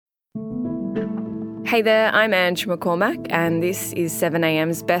Hey there, I'm Ange McCormack, and this is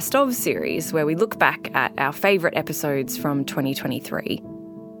 7am's Best Of series, where we look back at our favourite episodes from 2023.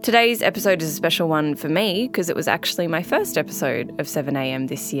 Today's episode is a special one for me because it was actually my first episode of 7am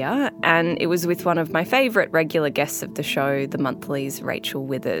this year, and it was with one of my favourite regular guests of the show, The Monthly's Rachel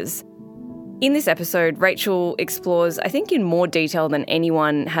Withers. In this episode, Rachel explores, I think in more detail than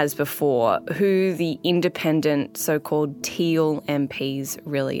anyone has before, who the independent so-called Teal MPs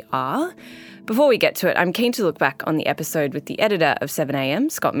really are. Before we get to it, I'm keen to look back on the episode with the editor of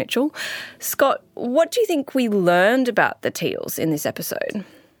 7am, Scott Mitchell. Scott, what do you think we learned about the Teals in this episode?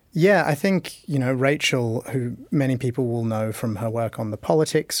 Yeah, I think, Rachel, who many people will know from her work on The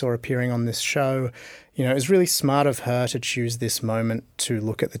Politics or appearing on this show, it was really smart of her to choose this moment to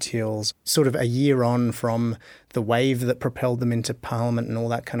look at the Teals sort of a year on from the wave that propelled them into Parliament and all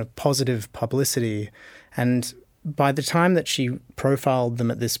that kind of positive publicity. And by the time that she profiled them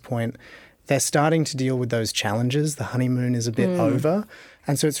at this point, they're starting to deal with those challenges. The honeymoon is a bit over.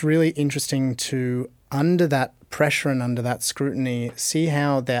 And so it's really interesting to, under that pressure and under that scrutiny, see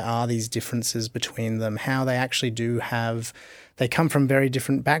how there are these differences between them, how they actually they come from very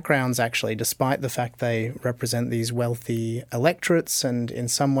different backgrounds actually, despite the fact they represent these wealthy electorates and in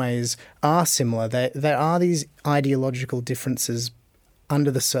some ways are similar. There are these ideological differences under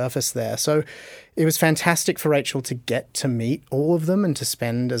the surface there. So it was fantastic for Rachel to get to meet all of them and to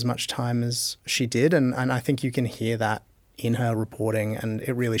spend as much time as she did. And I think you can hear that in her reporting, and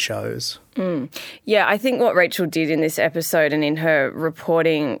it really shows. Yeah, I think what Rachel did in this episode and in her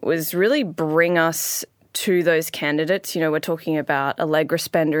reporting was really bring us to those candidates. We're talking about Allegra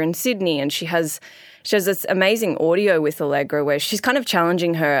Spender in Sydney, and she has this amazing audio with Allegra where she's kind of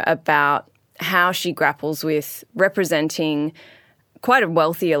challenging her about how she grapples with representing quite a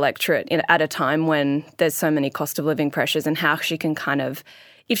wealthy electorate at a time when there's so many cost of living pressures, and how she can kind of,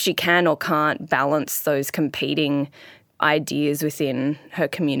 if she can or can't, balance those competing ideas within her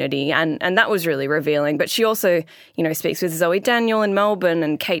community. And that was really revealing. But she also, speaks with Zoe Daniel in Melbourne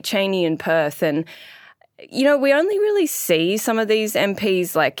and Kate Chaney in Perth. And, we only really see some of these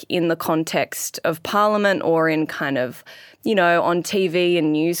MPs like in the context of Parliament or in kind of, on TV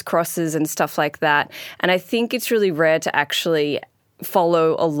and news crosses and stuff like that. And I think it's really rare to actually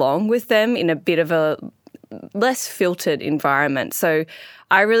follow along with them in a bit of a less filtered environment. So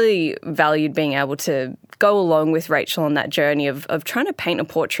I really valued being able to go along with Rachel on that journey of trying to paint a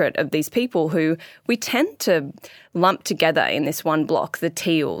portrait of these people who we tend to lump together in this one block, the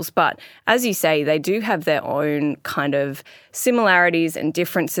Teals. But as you say, they do have their own kind of similarities and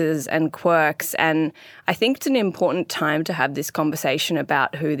differences and quirks. And I think it's an important time to have this conversation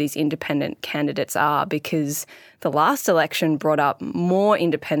about who these independent candidates are, because the last election brought up more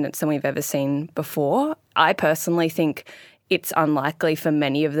independents than we've ever seen before. I personally think it's unlikely for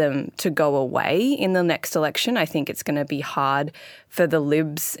many of them to go away in the next election. I think it's going to be hard for the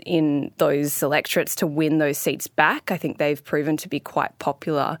Libs in those electorates to win those seats back. I think they've proven to be quite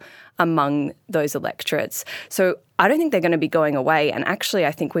popular among those electorates. So I don't think they're going to be going away. And actually,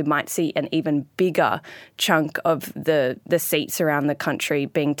 I think we might see an even bigger chunk of the seats around the country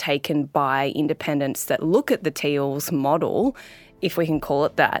being taken by independents that look at the Teals model, if we can call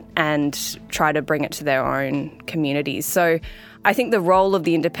it that, and try to bring it to their own communities. So I think the role of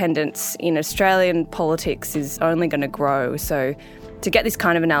the independents in Australian politics is only going to grow. So to get this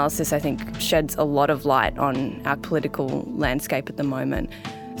kind of analysis, I think, sheds a lot of light on our political landscape at the moment.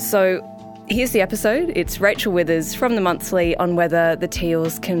 So here's the episode. It's Rachel Withers from The Monthly on whether the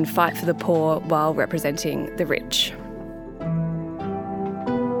Teals can fight for the poor while representing the rich.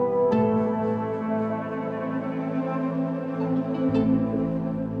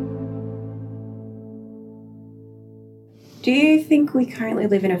 Do you think we currently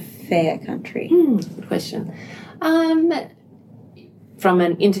live in a fair country? Good question. From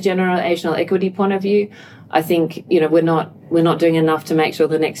an intergenerational equity point of view, I think we're not doing enough to make sure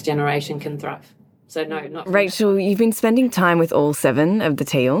the next generation can thrive. So no, not Rachel. You've been spending time with all 7 of the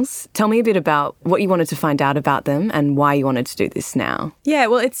Teals. Tell me a bit about what you wanted to find out about them and why you wanted to do this now. Yeah,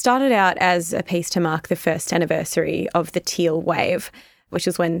 well, it started out as a piece to mark the first anniversary of the Teal wave, which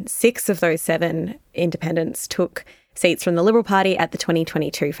is when 6 of those 7 independents took seats from the Liberal Party at the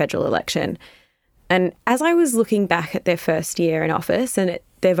 2022 federal election. And as I was looking back at their first year in office and at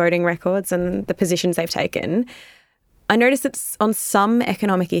their voting records and the positions they've taken, I noticed that on some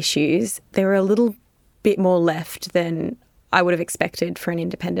economic issues, they were a little bit more left than I would have expected for an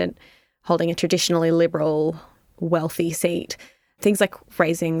independent holding a traditionally Liberal, wealthy seat. Things like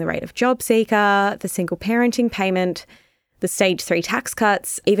raising the rate of job seeker, the single parenting payment, the stage 3 tax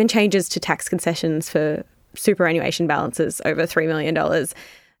cuts, even changes to tax concessions for superannuation balances over $3 million.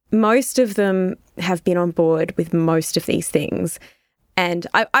 most of them have been on board with most of these things. And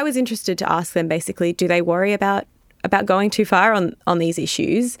I was interested to ask them basically, do they worry about going too far on these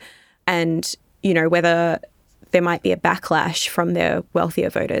issues? And, you know, whether there might be a backlash from their wealthier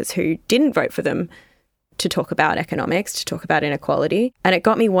voters who didn't vote for them to talk about economics, to talk about inequality. And it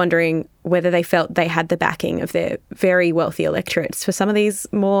got me wondering whether they felt they had the backing of their very wealthy electorates for some of these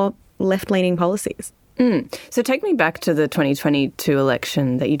more left-leaning policies. So take me back to the 2022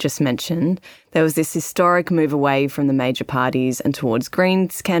 election that you just mentioned. There was this historic move away from the major parties and towards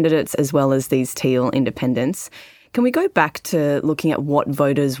Greens candidates as well as these Teal independents. Can we go back to looking at what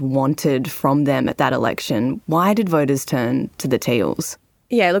voters wanted from them at that election? Why did voters turn to the Teals?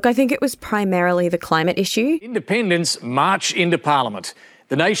 Yeah, look, I think it was primarily the climate issue. Independents march into Parliament.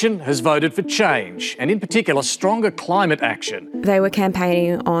 The nation has voted for change, and in particular, stronger climate action. They were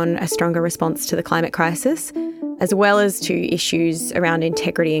campaigning on a stronger response to the climate crisis, as well as to issues around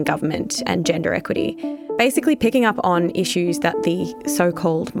integrity in government and gender equity. Basically picking up on issues that the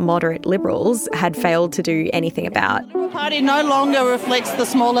so-called moderate Liberals had failed to do anything about. The Liberal Party no longer reflects the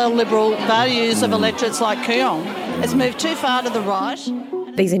smaller Liberal values of electorates like Keong. It's moved too far to the right.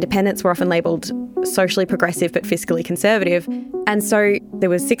 These independents were often labelled socially progressive but fiscally conservative. And so there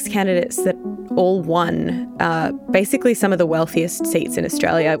were 6 candidates that all won basically some of the wealthiest seats in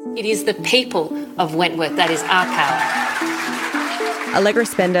Australia. It is the people of Wentworth that is our power. Allegra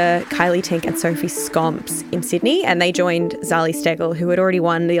Spender, Kylie Tink and Sophie Scomps in Sydney, and they joined Zali Steggall, who had already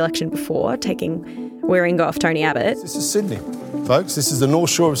won the election before, taking Warringah off Tony Abbott. This is Sydney, folks. This is the North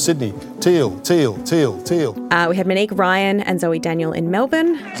Shore of Sydney. Teal. We had Monique Ryan and Zoe Daniel in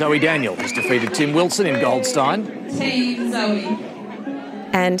Melbourne. Zoe Daniel has defeated Tim Wilson in Goldstein. Team Zoe.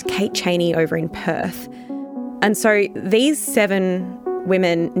 And Kate Chaney over in Perth. And so these 7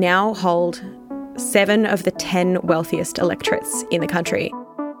 women now hold 7 of the 10 wealthiest electorates in the country.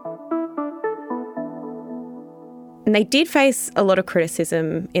 And they did face a lot of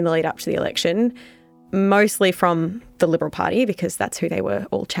criticism in the lead up to the election, mostly from the Liberal Party, because that's who they were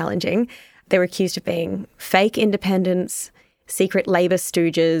all challenging. They were accused of being fake independents, secret Labor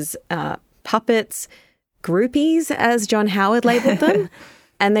stooges, puppets, groupies, as John Howard labelled them.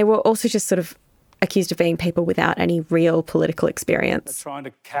 And they were also just sort of accused of being people without any real political experience.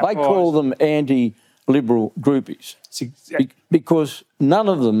 I call them anti-Liberal groupies because none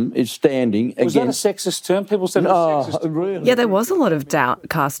of them is standing against... Was that a sexist term? People said it was sexist. Really? Yeah, there was a lot of doubt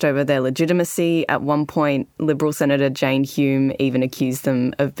cast over their legitimacy. At one point, Liberal Senator Jane Hume even accused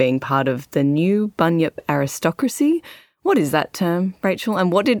them of being part of the new Bunyip aristocracy. What is that term, Rachel?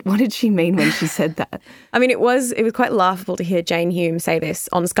 And what did she mean when she said that? I mean, it was quite laughable to hear Jane Hume say this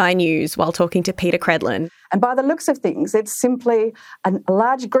on Sky News while talking to Peter Credlin. And by the looks of things, it's simply a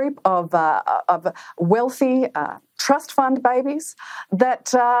large group of wealthy trust fund babies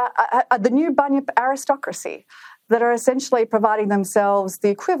that are the new Bunyip aristocracy that are essentially providing themselves the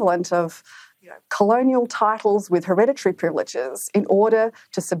equivalent of colonial titles with hereditary privileges in order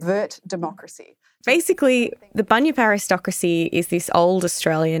to subvert democracy. Basically, the Bunyip aristocracy is this old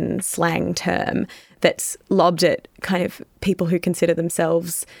Australian slang term that's lobbed at kind of people who consider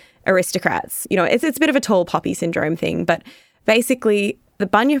themselves aristocrats. You know, it's a bit of a tall poppy syndrome thing, but basically the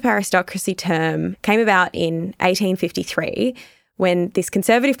Bunyip aristocracy term came about in 1853 when this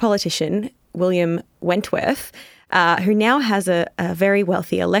conservative politician, William Wentworth, who now has a very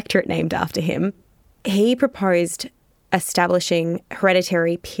wealthy electorate named after him, he proposed establishing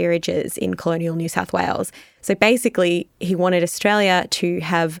hereditary peerages in colonial New South Wales. So basically, he wanted Australia to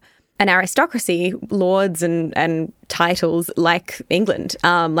have an aristocracy, lords and titles like England,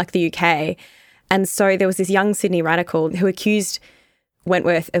 like the UK. And so there was this young Sydney radical who accused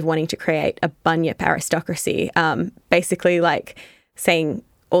Wentworth of wanting to create a Bunyip aristocracy, basically like saying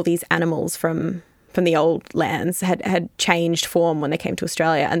all these animals from the old lands had changed form when they came to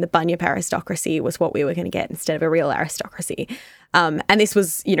Australia, and the Bunyip aristocracy was what we were going to get instead of a real aristocracy. And this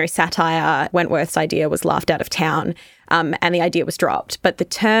was, satire. Wentworth's idea was laughed out of town, and the idea was dropped. But the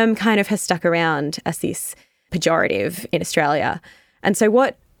term kind of has stuck around as this pejorative in Australia. And so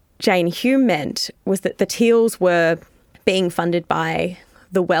what Jane Hume meant was that the Teals were being funded by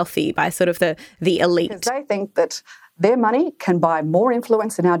the wealthy, by sort of the elite. Because they think that their money can buy more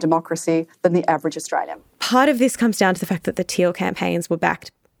influence in our democracy than the average Australian. Part of this comes down to the fact that the Teal campaigns were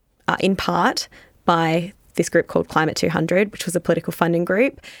backed in part by this group called Climate 200, which was a political funding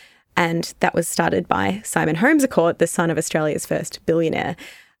group. And that was started by Simon Holmes-A-Court, the son of Australia's first billionaire.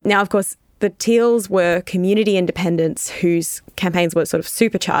 Now, of course, the Teals were community independents whose campaigns were sort of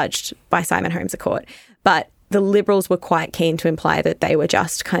supercharged by Simon Holmes-A-Court. But the Liberals were quite keen to imply that they were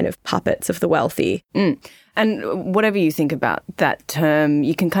just kind of puppets of the wealthy. And whatever you think about that term,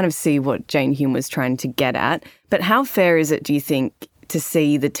 you can kind of see what Jane Hume was trying to get at. But how fair is it, do you think, to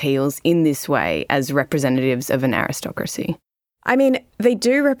see the Teals in this way as representatives of an aristocracy? I mean, they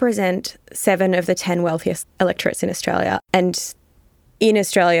do represent 7 of the 10 wealthiest electorates in Australia. And in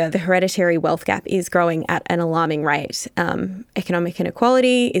Australia, the hereditary wealth gap is growing at an alarming rate. Economic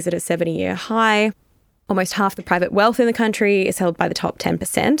inequality is at a 70-year high. Almost half the private wealth in the country is held by the top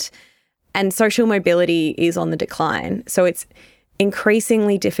 10%. And social mobility is on the decline. So it's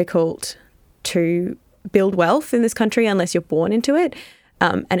increasingly difficult to build wealth in this country unless you're born into it.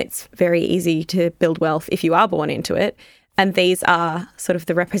 And it's very easy to build wealth if you are born into it. And these are sort of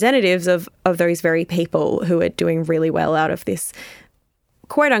the representatives of those very people who are doing really well out of this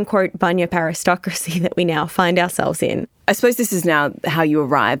quote-unquote bunyip aristocracy that we now find ourselves in. I suppose this is now how you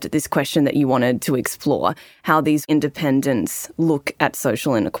arrived at this question that you wanted to explore, how these independents look at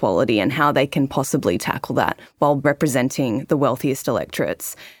social inequality and how they can possibly tackle that while representing the wealthiest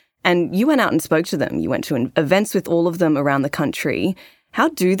electorates. And you went out and spoke to them. You went to events with all of them around the country. How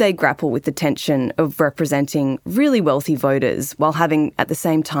do they grapple with the tension of representing really wealthy voters while having at the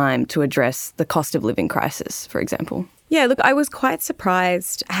same time to address the cost of living crisis, for example? Yeah, look, I was quite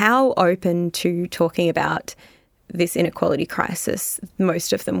surprised how open to talking about this inequality crisis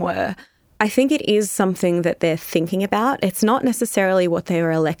most of them were. I think it is something that they're thinking about. It's not necessarily what they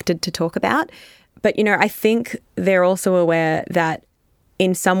were elected to talk about. But, you know, I think they're also aware that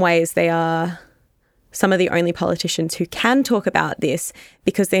in some ways they are some of the only politicians who can talk about this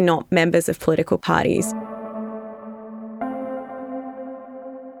because they're not members of political parties.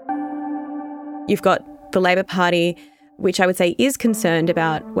 You've got the Labor Party, which I would say is concerned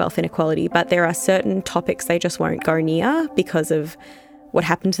about wealth inequality, but there are certain topics they just won't go near because of what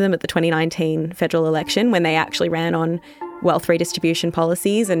happened to them at the 2019 federal election when they actually ran on wealth redistribution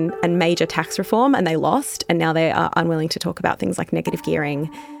policies and major tax reform, and they lost, and now they are unwilling to talk about things like negative gearing,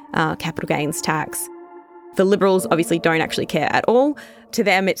 capital gains tax. The Liberals obviously don't actually care at all. To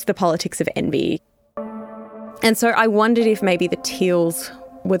them, it's the politics of envy. And so I wondered if maybe the Teals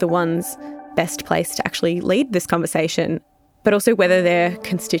were the ones best placed to actually lead this conversation, but also whether their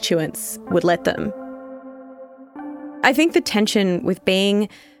constituents would let them. I think the tension with being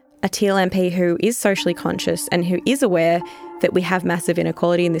a Teal MP who is socially conscious and who is aware that we have massive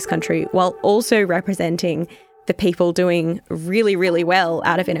inequality in this country, while also representing the people doing really, really well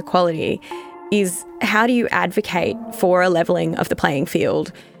out of inequality, is how do you advocate for a levelling of the playing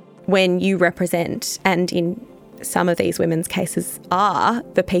field when you represent, and in some of these women's cases are,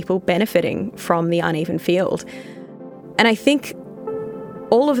 the people benefiting from the uneven field. And I think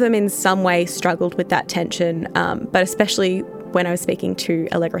all of them in some way struggled with that tension, but especially when I was speaking to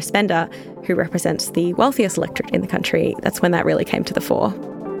Allegra Spender, who represents the wealthiest electorate in the country, that's when that really came to the fore.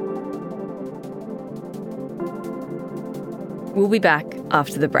 We'll be back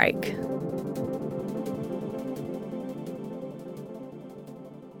after the break.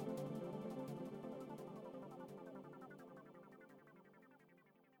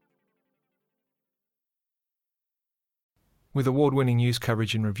 With award-winning news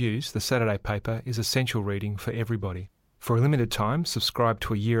coverage and reviews, the Saturday paper is essential reading for everybody. For a limited time, subscribe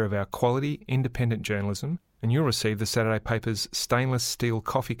to a year of our quality, independent journalism, and you'll receive the Saturday paper's stainless steel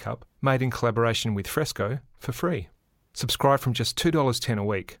coffee cup, made in collaboration with Fresco, for free. Subscribe from just $2.10 a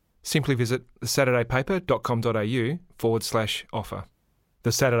week. Simply visit thesaturdaypaper.com.au/offer.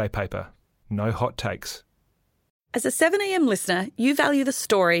 The Saturday Paper. No hot takes. As a 7am listener, you value the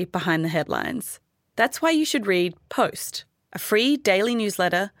story behind the headlines. That's why you should read Post, a free daily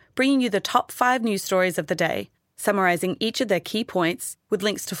newsletter bringing you the top 5 news stories of the day, summarising each of their key points with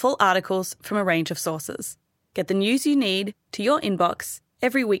links to full articles from a range of sources. Get the news you need to your inbox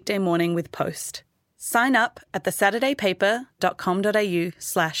every weekday morning with Post. Sign up at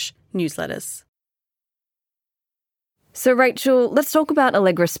thesaturdaypaper.com.au/newsletters. So, Rachel, let's talk about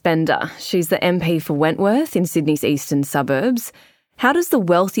Allegra Spender. She's the MP for Wentworth in Sydney's eastern suburbs. How does the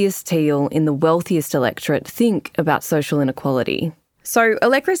wealthiest Teal in the wealthiest electorate think about social inequality? So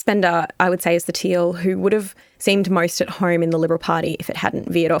Allegra Spender, I would say, is the Teal who would have seemed most at home in the Liberal Party if it hadn't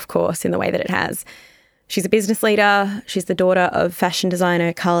veered off course in the way that it has. She's a business leader. She's the daughter of fashion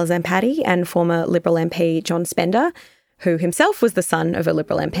designer Carla Zampatti and former Liberal MP John Spender, who himself was the son of a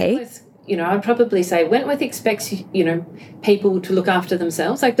Liberal MP. You know, I'd probably say Wentworth expects, people to look after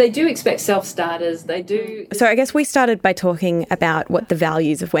themselves. Like, they do expect self-starters. They do. So I guess we started by talking about what the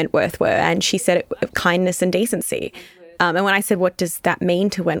values of Wentworth were, and she said kindness and decency. And when I said, what does that mean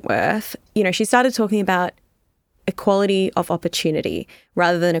to Wentworth? She started talking about equality of opportunity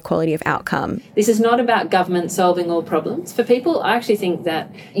rather than equality of outcome. This is not about government solving all problems for people. I actually think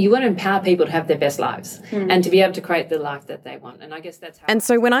that you want to empower people to have their best lives and to be able to create the life that they want. And I guess that's how... And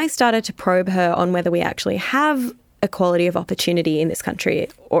so when I started to probe her on whether we actually have equality of opportunity in this country,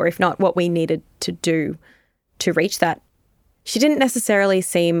 or if not, what we needed to do to reach that, she didn't necessarily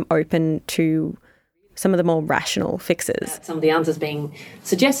seem open to some of the more rational fixes. Some of the answers being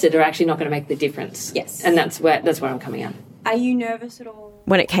suggested are actually not going to make the difference. Yes. And that's where I'm coming at. Are you nervous at all?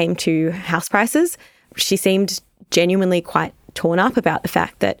 When it came to house prices, she seemed genuinely quite torn up about the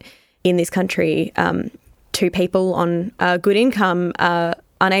fact that in this country, two people on a good income are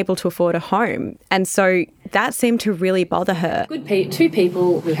unable to afford a home. And so that seemed to really bother her. Two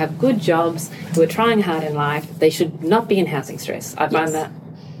people who have good jobs, who are trying hard in life, they should not be in housing stress. I find that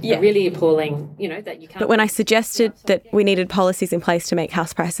really appalling, that you can't... But when I suggested that we needed policies in place to make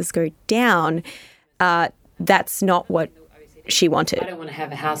house prices go down, that's not what she wanted. I don't want to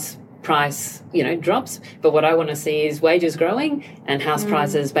have a house price, drops, but what I want to see is wages growing and house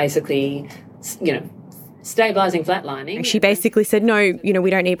prices basically, stabilising, flatlining. She basically said, no, we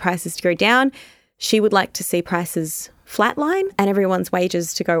don't need prices to go down. She would like to see prices flatline and everyone's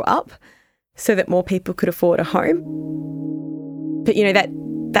wages to go up so that more people could afford a home. But,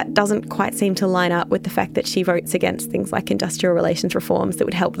 that doesn't quite seem to line up with the fact that she votes against things like industrial relations reforms that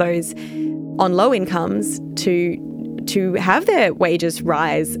would help those on low incomes to have their wages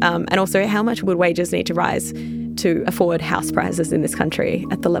rise, and also how much would wages need to rise to afford house prices in this country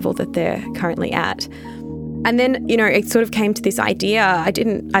at the level that they're currently at. And then, it sort of came to this idea. I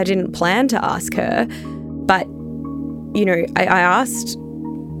didn't plan to ask her, but, I asked,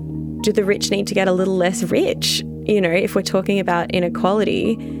 do the rich need to get a little less rich? If we're talking about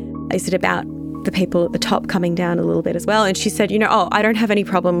inequality, is it about the people at the top coming down a little bit as well? And she said, I don't have any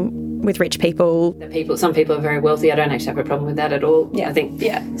problem with rich people. Some people are very wealthy. I don't actually have a problem with that at all. Yeah. I think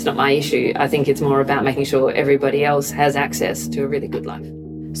it's not my issue. I think it's more about making sure everybody else has access to a really good life.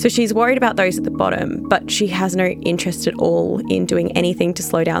 So she's worried about those at the bottom, but she has no interest at all in doing anything to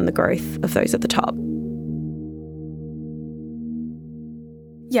slow down the growth of those at the top.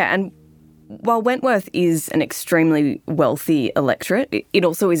 Yeah, and while Wentworth is an extremely wealthy electorate, it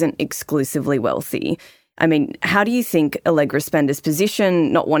also isn't exclusively wealthy. I mean, how do you think Allegra Spender's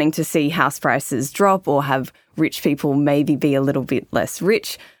position, not wanting to see house prices drop or have rich people maybe be a little bit less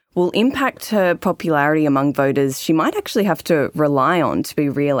rich, will impact her popularity among voters she might actually have to rely on to be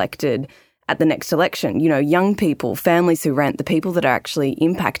re-elected at the next election? Young people, families who rent, the people that are actually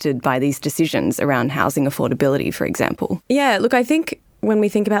impacted by these decisions around housing affordability, for example. Yeah, look, I think when we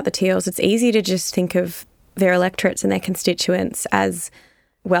think about the Teals, it's easy to just think of their electorates and their constituents as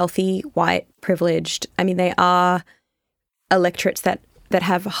wealthy, white, privileged. I mean, they are electorates that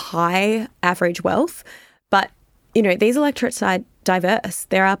have high average wealth, but, these electorates are diverse.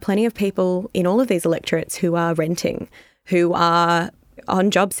 There are plenty of people in all of these electorates who are renting, who are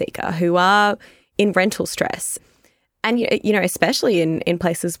on job seeker, who are in rental stress. And, especially in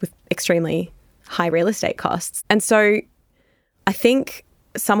places with extremely high real estate costs. And so I think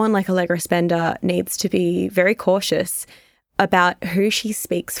someone like Allegra Spender needs to be very cautious about who she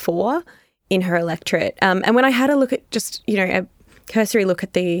speaks for in her electorate. And when I had a look at just, a cursory look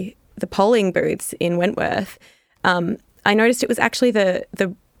at the polling booths in Wentworth, I noticed it was actually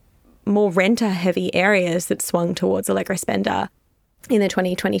the more renter-heavy areas that swung towards Allegra Spender in the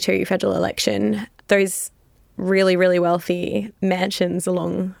 2022 federal election. Those really, really wealthy mansions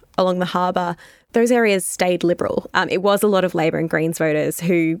along the harbour, those areas stayed Liberal. It was a lot of Labor and Greens voters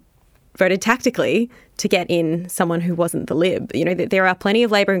who voted tactically to get in someone who wasn't the Lib. There are plenty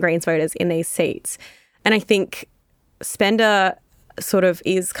of Labor and Greens voters in these seats. And I think Spender sort of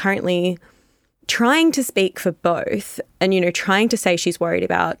is currently trying to speak for both and, trying to say she's worried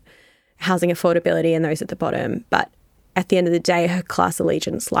about housing affordability and those at the bottom. But at the end of the day, her class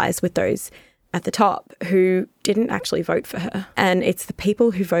allegiance lies with those at the top who didn't actually vote for her. And it's the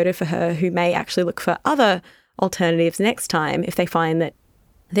people who voted for her who may actually look for other alternatives next time if they find that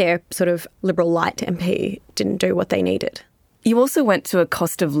their sort of Liberal light MP didn't do what they needed. You also went to a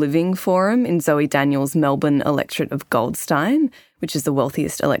cost of living forum in Zoe Daniels' Melbourne electorate of Goldstein, which is the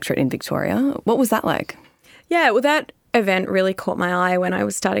wealthiest electorate in Victoria. What was that like? Yeah, well, that event really caught my eye when I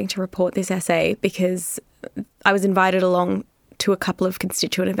was starting to report this essay because I was invited along to a couple of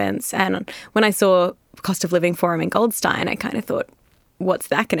constituent events. And when I saw cost of living forum in Goldstein, I kind of thought, what's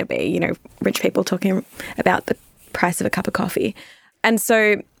that going to be? Rich people talking about the price of a cup of coffee. And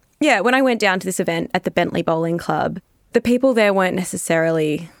so, yeah, when I went down to this event at the Bentley Bowling Club, the people there weren't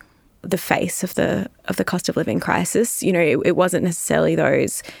necessarily the face of the cost of living crisis. It wasn't necessarily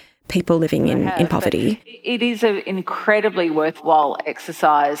those people living in poverty. It is an incredibly worthwhile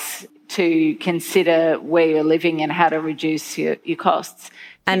exercise to consider where you're living and how to reduce your costs.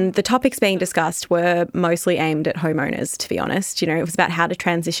 And the topics being discussed were mostly aimed at homeowners, to be honest. It was about how to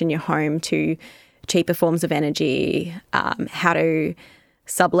transition your home to cheaper forms of energy, how to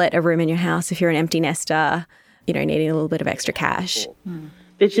sublet a room in your house if you're an empty nester, needing a little bit of extra cash.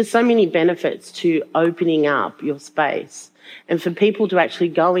 There's just so many benefits to opening up your space and for people to actually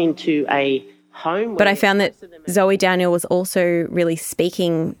go into a home. But I found that Zoe Daniel was also really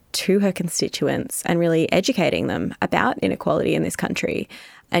speaking to her constituents and really educating them about inequality in this country.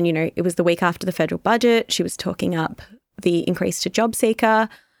 And, it was the week after the federal budget. She was talking up the increase to JobSeeker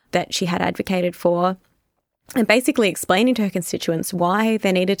that she had advocated for and basically explaining to her constituents why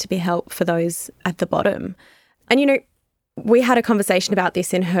there needed to be help for those at the bottom. And, we had a conversation about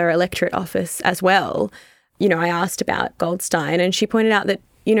this in her electorate office as well. I asked about Goldstein and she pointed out that,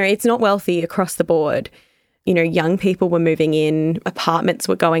 it's not wealthy across the board. Young people were moving in, apartments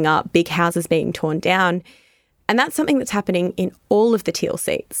were going up, big houses being torn down. And that's something that's happening in all of the Teal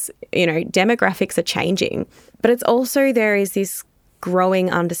seats. Demographics are changing. But it's also there is this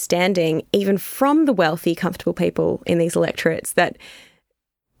growing understanding, even from the wealthy, comfortable people in these electorates, that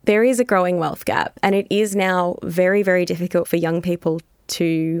there is a growing wealth gap. And it is now very, very difficult for young people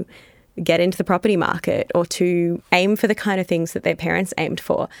to get into the property market or to aim for the kind of things that their parents aimed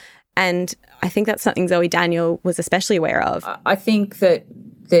for. And I think that's something Zoe Daniel was especially aware of. I think that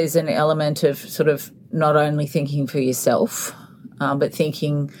there's an element of sort of not only thinking for yourself, but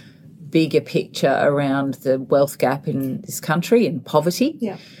thinking bigger picture around the wealth gap in this country and poverty.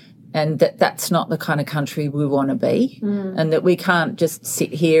 Yeah. And that's not the kind of country we want to be. And that we can't just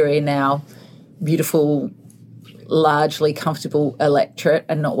sit here in our beautiful, largely comfortable electorate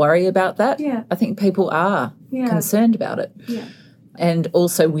and not worry about that. Yeah. I think people are concerned about it. Yeah. And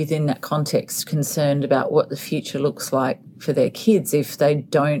also within that context, concerned about what the future looks like for their kids if they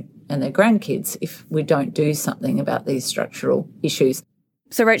don't, and their grandkids, if we don't do something about these structural issues.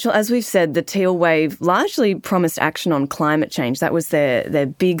 So, Rachel, as we've said, the Teal wave largely promised action on climate change. That was their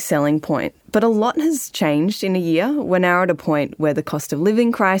big selling point. But a lot has changed in a year. We're now at a point where the cost of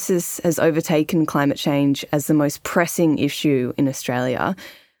living crisis has overtaken climate change as the most pressing issue in Australia.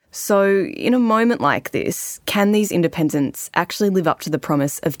 So in a moment like this, can these independents actually live up to the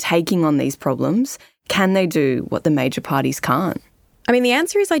promise of taking on these problems? Can they do what the major parties can't? I mean, the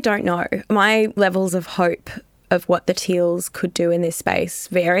answer is I don't know. My levels of hope of what the Teals could do in this space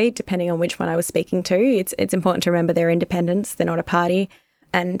vary depending on which one I was speaking to. It's important to remember they're independents, they're not a party,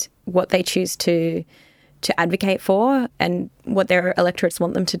 and what they choose to advocate for and what their electorates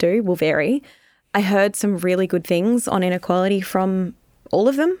want them to do will vary. I heard some really good things on inequality from all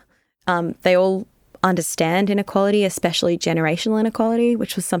of them. They all understand inequality, especially generational inequality,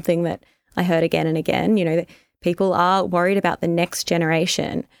 which was something that I heard again and again. That people are worried about the next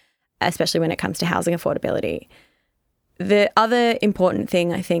generation, especially when it comes to housing affordability. The other important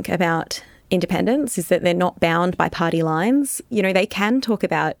thing, I think, about independents is that they're not bound by party lines. They can talk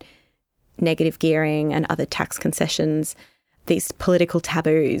about negative gearing and other tax concessions, these political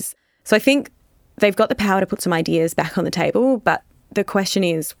taboos. So I think they've got the power to put some ideas back on the table, but the question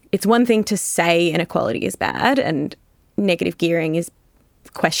is, it's one thing to say inequality is bad and negative gearing is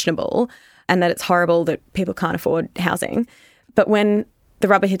questionable and that it's horrible that people can't afford housing. But when the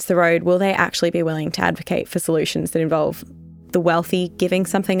rubber hits the road, will they actually be willing to advocate for solutions that involve the wealthy giving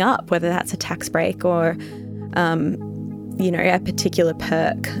something up, whether that's a tax break or, a particular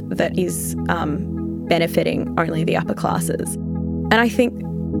perk that is benefiting only the upper classes? And I think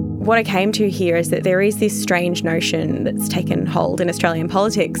what I came to here is that there is this strange notion that's taken hold in Australian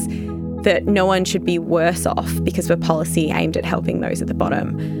politics that no one should be worse off because of a policy aimed at helping those at the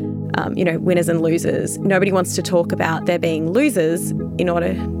bottom. Winners and losers. Nobody wants to talk about there being losers in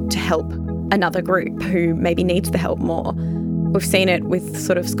order to help another group who maybe needs the help more. We've seen it with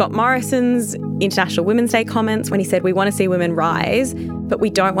sort of Scott Morrison's International Women's Day comments when he said we want to see women rise, but we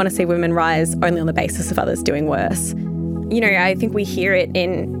don't want to see women rise only on the basis of others doing worse. I think we hear it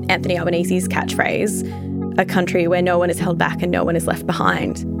in Anthony Albanese's catchphrase, a country where no one is held back and no one is left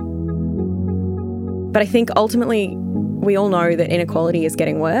behind. But I think ultimately we all know that inequality is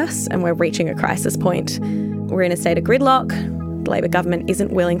getting worse and we're reaching a crisis point. We're in a state of gridlock. The Labor government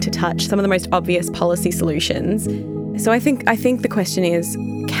isn't willing to touch some of the most obvious policy solutions. So I think the question is,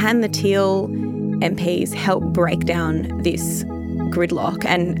 can the Teal MPs help break down this gridlock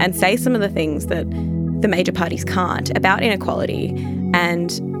and say some of the things that the major parties can't about inequality,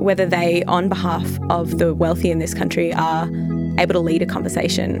 and whether they, on behalf of the wealthy in this country, are able to lead a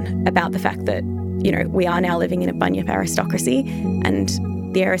conversation about the fact that, we are now living in a bunyip aristocracy and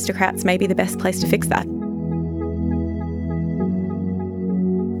the aristocrats may be the best place to fix that.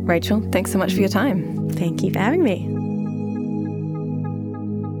 Rachel, thanks so much for your time. Thank you for having me.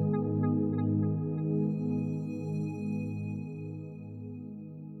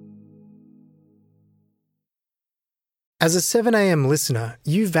 As a 7am listener,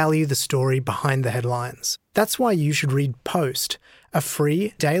 you value the story behind the headlines. That's why you should read Post, a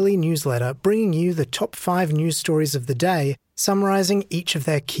free daily newsletter bringing you the top 5 news stories of the day, summarising each of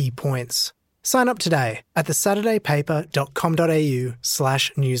their key points. Sign up today at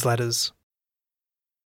thesaturdaypaper.com.au/newsletters.